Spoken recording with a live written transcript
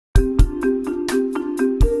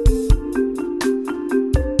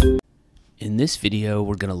this video,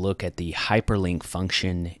 we're going to look at the hyperlink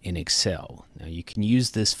function in Excel. Now, you can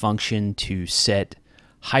use this function to set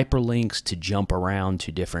hyperlinks to jump around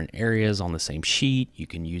to different areas on the same sheet. You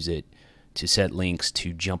can use it to set links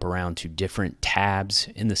to jump around to different tabs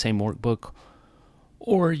in the same workbook,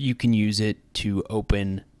 or you can use it to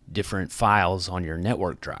open different files on your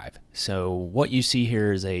network drive. So what you see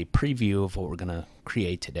here is a preview of what we're going to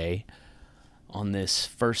create today. On this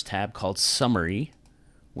first tab called Summary,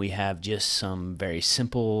 we have just some very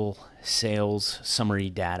simple sales summary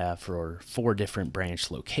data for 4 different branch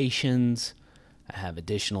locations. I have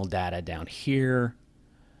additional data down here.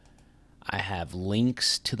 I have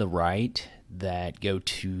links to the right that go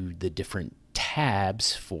to the different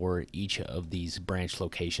tabs for each of these branch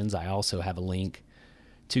locations. I also have a link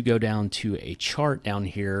to go down to a chart down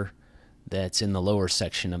here that's in the lower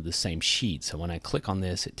section of the same sheet. So when I click on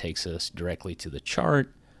this, it takes us directly to the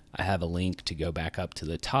chart. I have a link to go back up to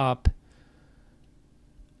the top.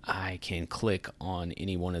 I can click on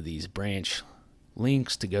any one of these branch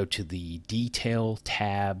links to go to the detail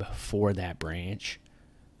tab for that branch.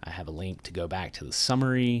 I have a link to go back to the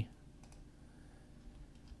summary.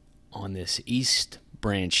 On this East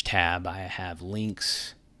branch tab, I have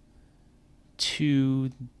links to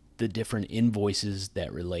the different invoices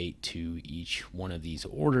that relate to each one of these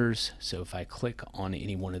orders. So if I click on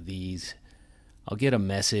any one of these, I'll get a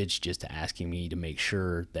message just asking me to make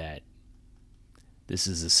sure that this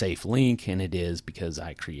is a safe link, and it is because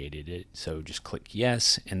I created it. So just click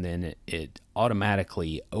yes, and then it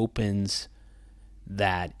automatically opens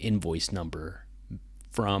that invoice number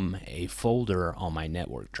from a folder on my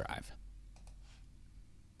network drive.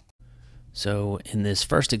 So in this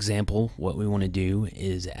first example, what we want to do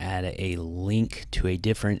is add a link to a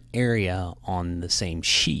different area on the same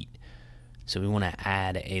sheet. So we want to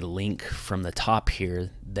add a link from the top here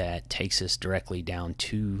that takes us directly down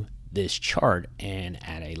to this chart, and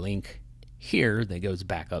add a link here that goes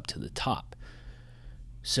back up to the top.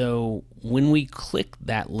 So when we click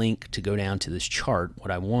that link to go down to this chart,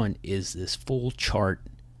 what I want is this full chart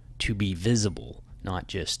to be visible, not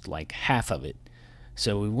just like half of it.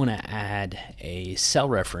 So we want to add a cell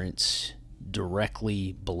reference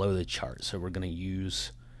directly below the chart. So we're going to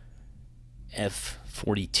use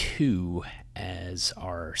F42 as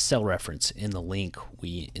our cell reference in the link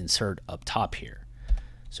we insert up top here.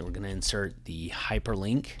 So we're going to insert the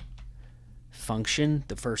hyperlink function.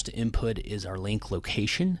 The first input is our link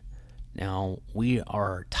location. Now we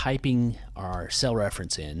are typing our cell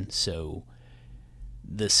reference in, so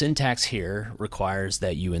the syntax here requires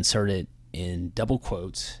that you insert it in double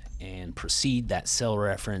quotes and precede that cell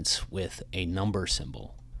reference with a number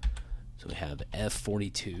symbol. So we have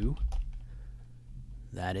F42.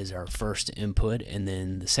 That is our first input, and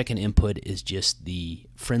then the second input is just the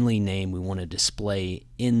friendly name we want to display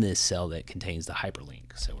in this cell that contains the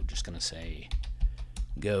hyperlink. So we're just going to say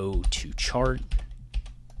go to chart,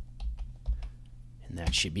 and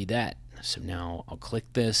that should be that. So now I'll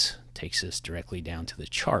click this, takes us directly down to the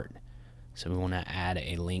chart. So we want to add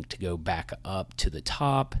a link to go back up to the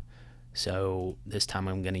top. So this time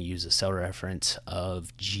I'm going to use a cell reference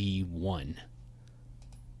of G1.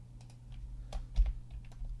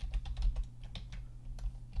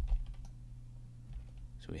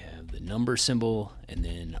 We have the number symbol, and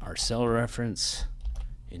then our cell reference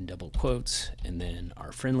in double quotes, and then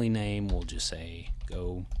our friendly name will just say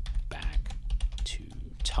go back to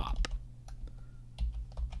top.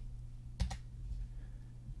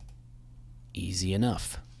 Easy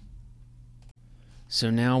enough. So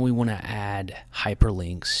now we want to add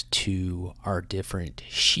hyperlinks to our different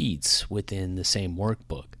sheets within the same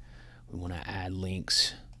workbook. We want to add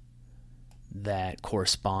links that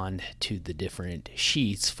correspond to the different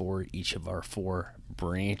sheets for each of our 4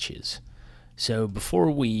 branches. So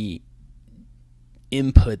before we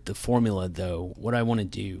input the formula though, what I want to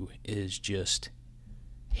do is just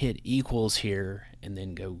hit equals here and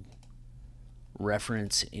then go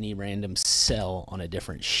reference any random cell on a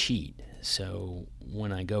different sheet. So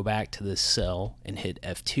when I go back to this cell and hit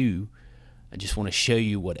F2, I just want to show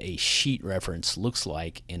you what a sheet reference looks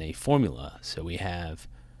like in a formula. So we have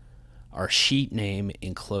our sheet name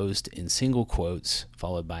enclosed in single quotes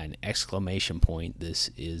followed by an exclamation point. This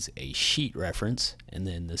is a sheet reference, and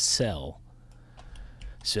then the cell.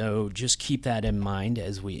 So just keep that in mind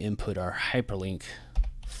as we input our hyperlink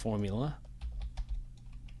formula.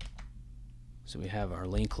 So we have our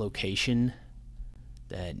link location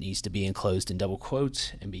that needs to be enclosed in double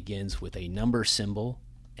quotes and begins with a number symbol,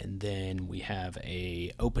 and then we have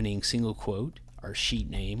a opening single quote, our sheet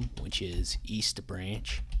name, which is East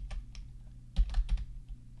Branch,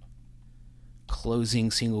 closing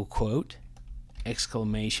single quote,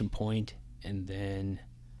 exclamation point, and then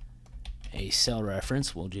a cell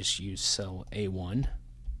reference. We'll just use cell A1.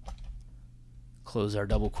 Close our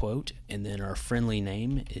double quote, and then our friendly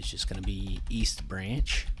name is just going to be East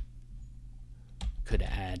Branch. Could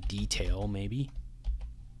add detail maybe.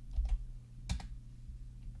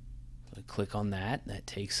 So click on that. That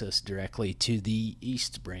takes us directly to the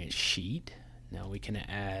East Branch sheet. Now we can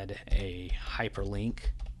add a hyperlink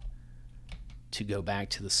to go back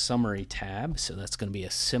to the summary tab. So that's going to be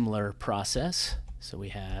a similar process. So we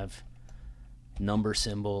have number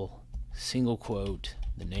symbol, single quote,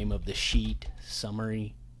 the name of the sheet,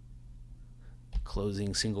 summary,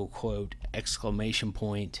 closing single quote, exclamation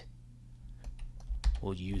point.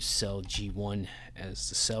 We'll use cell G1 as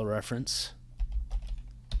the cell reference.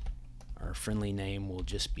 Our friendly name will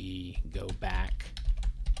just be go back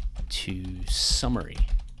to summary.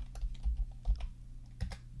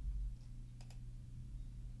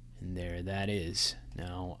 And there that is.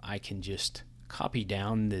 Now I can just copy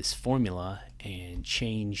down this formula and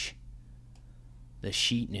change the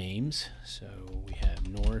sheet names. So we have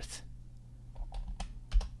North,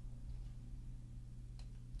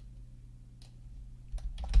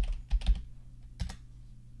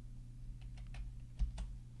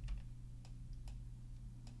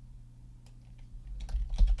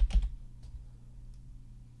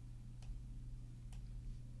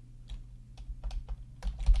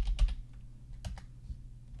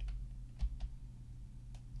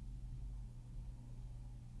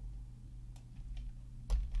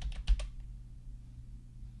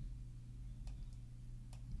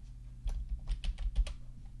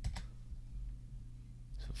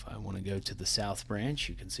 if I want to go to the South Branch,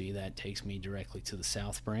 you can see that takes me directly to the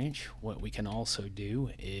South Branch. What we can also do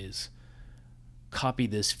is copy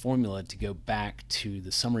this formula to go back to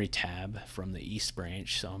the Summary tab from the East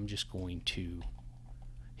Branch. So I'm just going to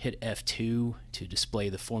hit F2 to display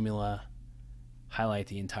the formula, highlight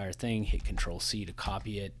the entire thing, hit Control-C to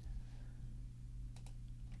copy it.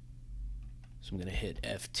 So I'm going to hit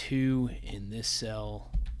F2 in this cell,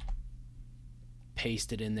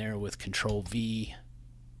 paste it in there with Control-V.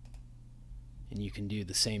 And you can do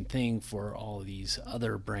the same thing for all of these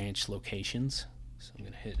other branch locations. So I'm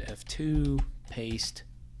going to hit F2, paste,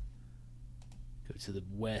 go to the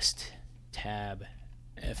West tab,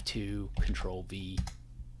 F2, Control-V,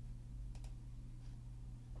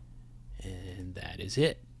 and that is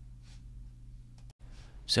it.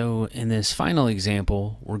 So in this final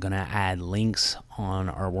example, we're going to add links on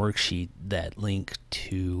our worksheet that link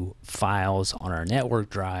to files on our network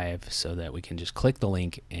drive so that we can just click the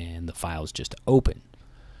link and the files just open.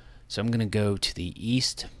 So I'm going to go to the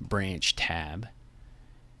East Branch tab,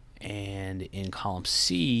 and in column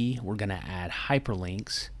C, we're going to add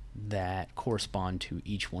hyperlinks that correspond to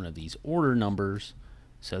each one of these order numbers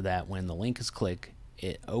so that when the link is clicked,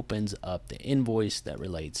 it opens up the invoice that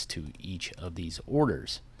relates to each of these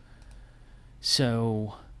orders.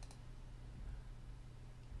 So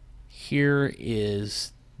here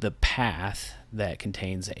is the path that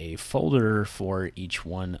contains a folder for each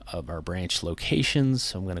one of our branch locations.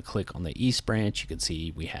 So I'm going to click on the East Branch. You can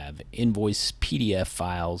see we have invoice PDF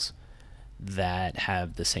files that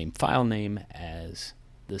have the same file name as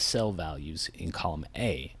the cell values in column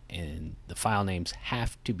A, and the file names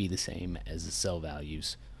have to be the same as the cell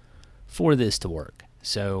values for this to work.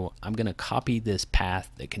 So I'm going to copy this path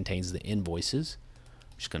that contains the invoices.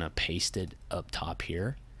 I'm just going to paste it up top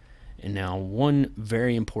here. And now one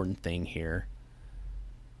very important thing here,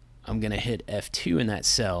 I'm going to hit F2 in that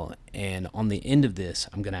cell, and on the end of this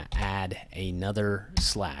I'm going to add another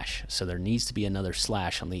slash. So there needs to be another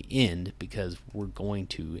slash on the end because we're going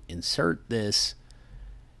to insert this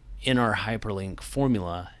in our hyperlink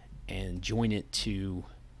formula and join it to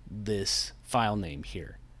this file name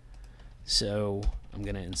here. So I'm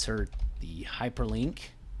going to insert the hyperlink.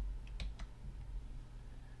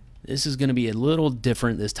 This is going to be a little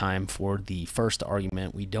different this time for the first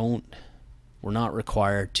argument. We're not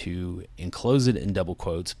required to enclose it in double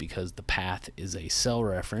quotes because the path is a cell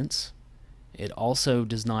reference. It also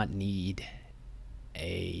does not need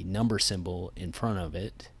a number symbol in front of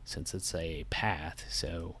it since it's a path.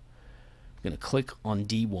 So I'm going to click on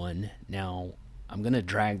D1. Now I'm going to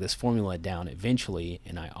drag this formula down eventually,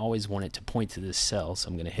 and I always want it to point to this cell, so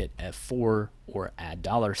I'm going to hit F4 or add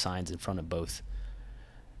dollar signs in front of both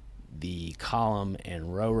the column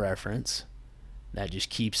and row reference. That just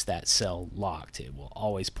keeps that cell locked. It will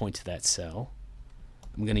always point to that cell.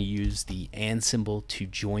 I'm going to use the AND symbol to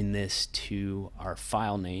join this to our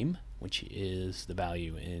file name, which is the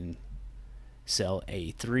value in cell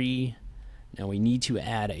A3. Now we need to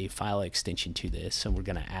add a file extension to this, so we're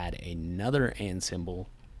going to add another AND symbol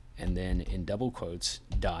and then in double quotes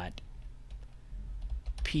dot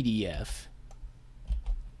PDF.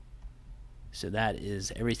 So that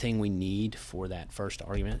is everything we need for that first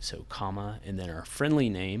argument. So comma, and then our friendly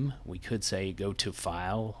name, we could say go to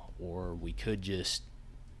file, or we could just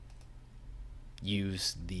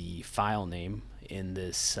use the file name in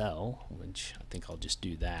this cell, which I think I'll just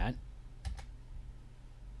do that.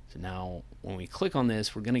 So now when we click on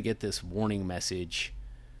this, we're going to get this warning message.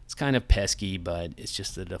 It's kind of pesky, but it's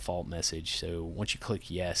just the default message. So once you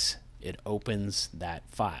click yes, it opens that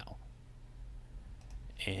file.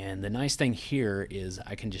 And the nice thing here is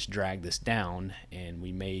I can just drag this down, and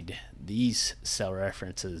we made these cell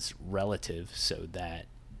references relative so that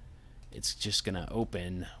it's just going to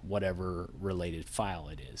open whatever related file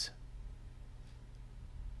it is.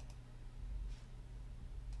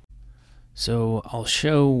 So I'll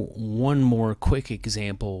show one more quick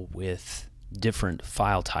example with different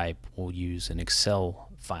file type. We'll use an Excel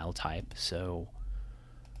file type. So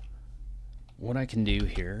what I can do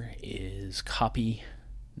here is copy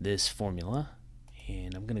this formula,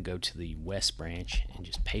 and I'm going to go to the West branch and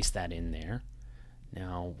just paste that in there.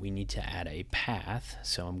 Now we need to add a path,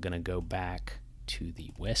 so I'm going to go back to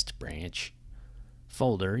the West branch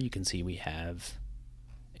folder. You can see we have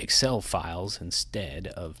Excel files instead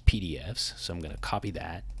of PDFs, so I'm going to copy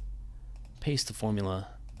that, paste the formula,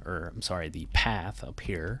 or I'm sorry, the path up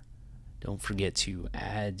here. Don't forget to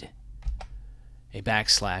add a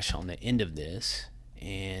backslash on the end of this,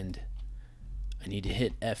 and I need to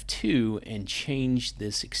hit F2 and change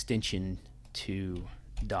this extension to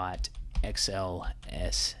 .xlsx.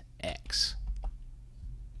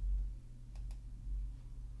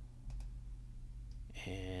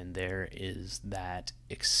 And there is that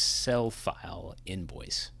Excel file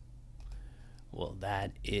invoice. Well,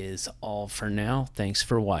 that is all for now. Thanks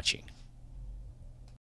for watching.